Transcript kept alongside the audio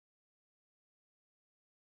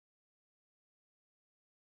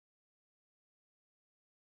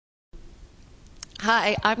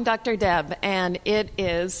Hi, I'm Dr. Deb, and it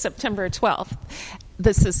is September 12th.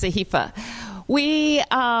 This is SAHIFA. We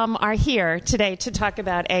are here today to talk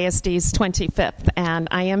about ASD's 25th, and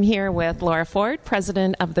I am here with Laura Ford,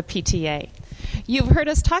 president of the PTA. You've heard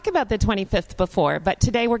us talk about the 25th before, but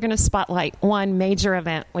today we're going to spotlight one major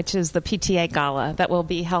event, which is the PTA Gala that will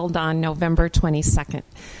be held on November 22nd.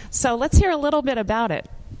 So let's hear a little bit about it.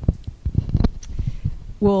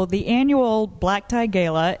 Well, the annual Black Tie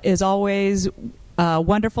Gala is always a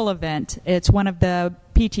wonderful event. It's one of the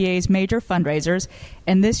PTA's major fundraisers,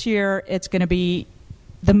 and this year it's going to be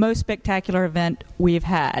the most spectacular event we've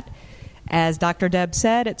had. As Dr. Deb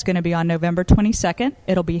said, it's going to be on November 22nd.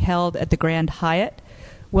 It'll be held at the Grand Hyatt.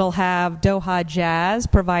 We'll have Doha Jazz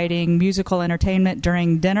providing musical entertainment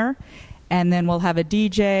during dinner, and then we'll have a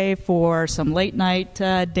DJ for some late night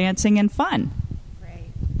dancing and fun.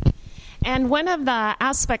 And one of the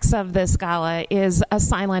aspects of this gala is a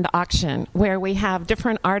silent auction where we have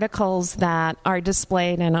different articles that are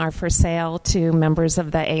displayed and are for sale to members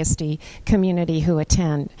of the ASD community who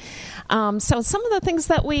attend. So some of the things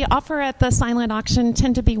that we offer at the silent auction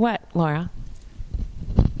tend to be what, Laura?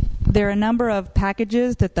 There are a number of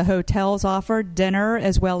packages that the hotels offer, dinner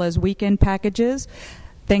as well as weekend packages,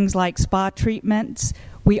 things like spa treatments.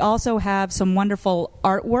 We also have some wonderful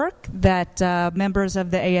artwork that members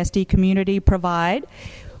of the ASD community provide.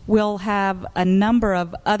 We'll have a number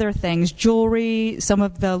of other things, jewelry. Some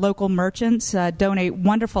of the local merchants donate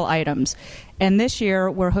wonderful items. And this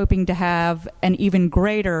year, we're hoping to have an even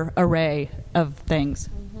greater array of things.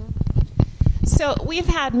 So we've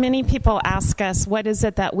had many people ask us, what is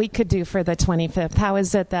it that we could do for the 25th? How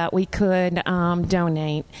is it that we could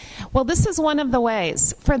donate? Well, this is one of the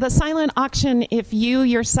ways. For the silent auction, if you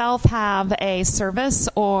yourself have a service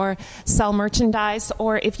or sell merchandise,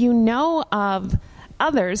 or if you know of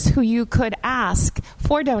others who you could ask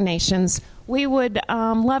for donations, we would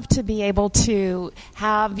love to be able to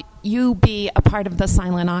have you be a part of the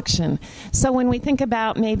silent auction. So when we think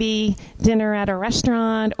about maybe dinner at a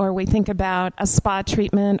restaurant, or we think about a spa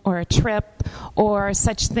treatment or a trip, or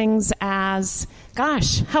such things as,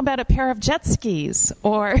 gosh, how about a pair of jet skis?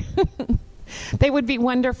 Or they would be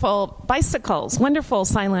wonderful bicycles, wonderful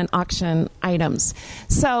silent auction items.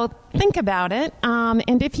 So think about it.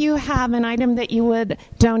 And if you have an item that you would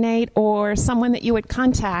donate or someone that you would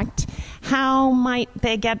contact, how might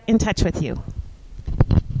they get in touch with you?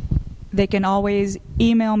 They can always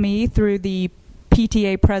email me through the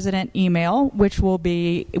PTA president email, which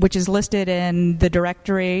is listed in the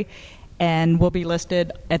directory and will be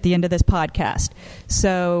listed at the end of this podcast.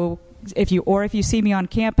 So if you see me on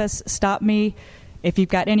campus, stop me. If you've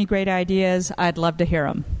got any great ideas, I'd love to hear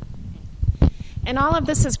them. And all of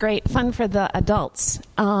this is great fun for the adults.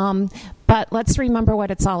 But let's remember what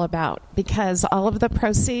it's all about, because all of the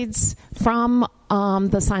proceeds from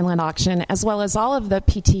the silent auction, as well as all of the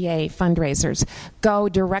PTA fundraisers, go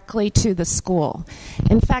directly to the school.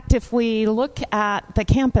 In fact, if we look at the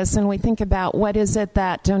campus and we think about what is it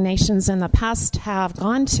that donations in the past have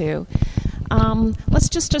gone to, let's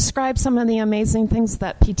just describe some of the amazing things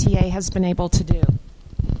that PTA has been able to do.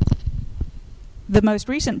 The most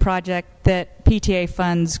recent project that PTA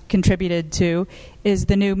funds contributed to is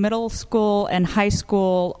the new middle school and high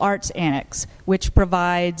school arts annex, which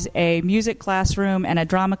provides a music classroom and a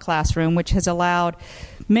drama classroom, which has allowed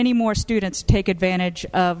many more students to take advantage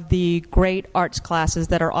of the great arts classes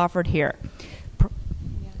that are offered here.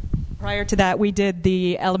 Prior to that, we did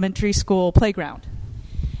the elementary school playground.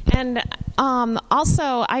 And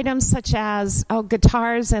also items such as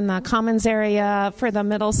guitars in the commons area for the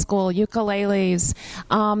middle school, ukuleles,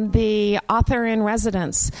 the author in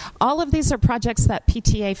residence. All of these are projects that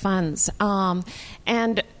PTA funds.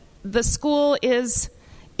 And the school is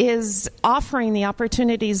offering the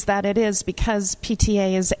opportunities that it is because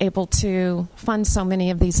PTA is able to fund so many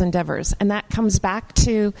of these endeavors. And that comes back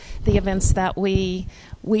to the events that we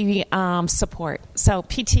support. So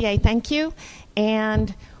PTA, thank you.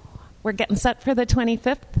 And we're getting set for the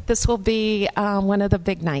 25th. This will be one of the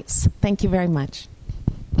big nights. Thank you very much.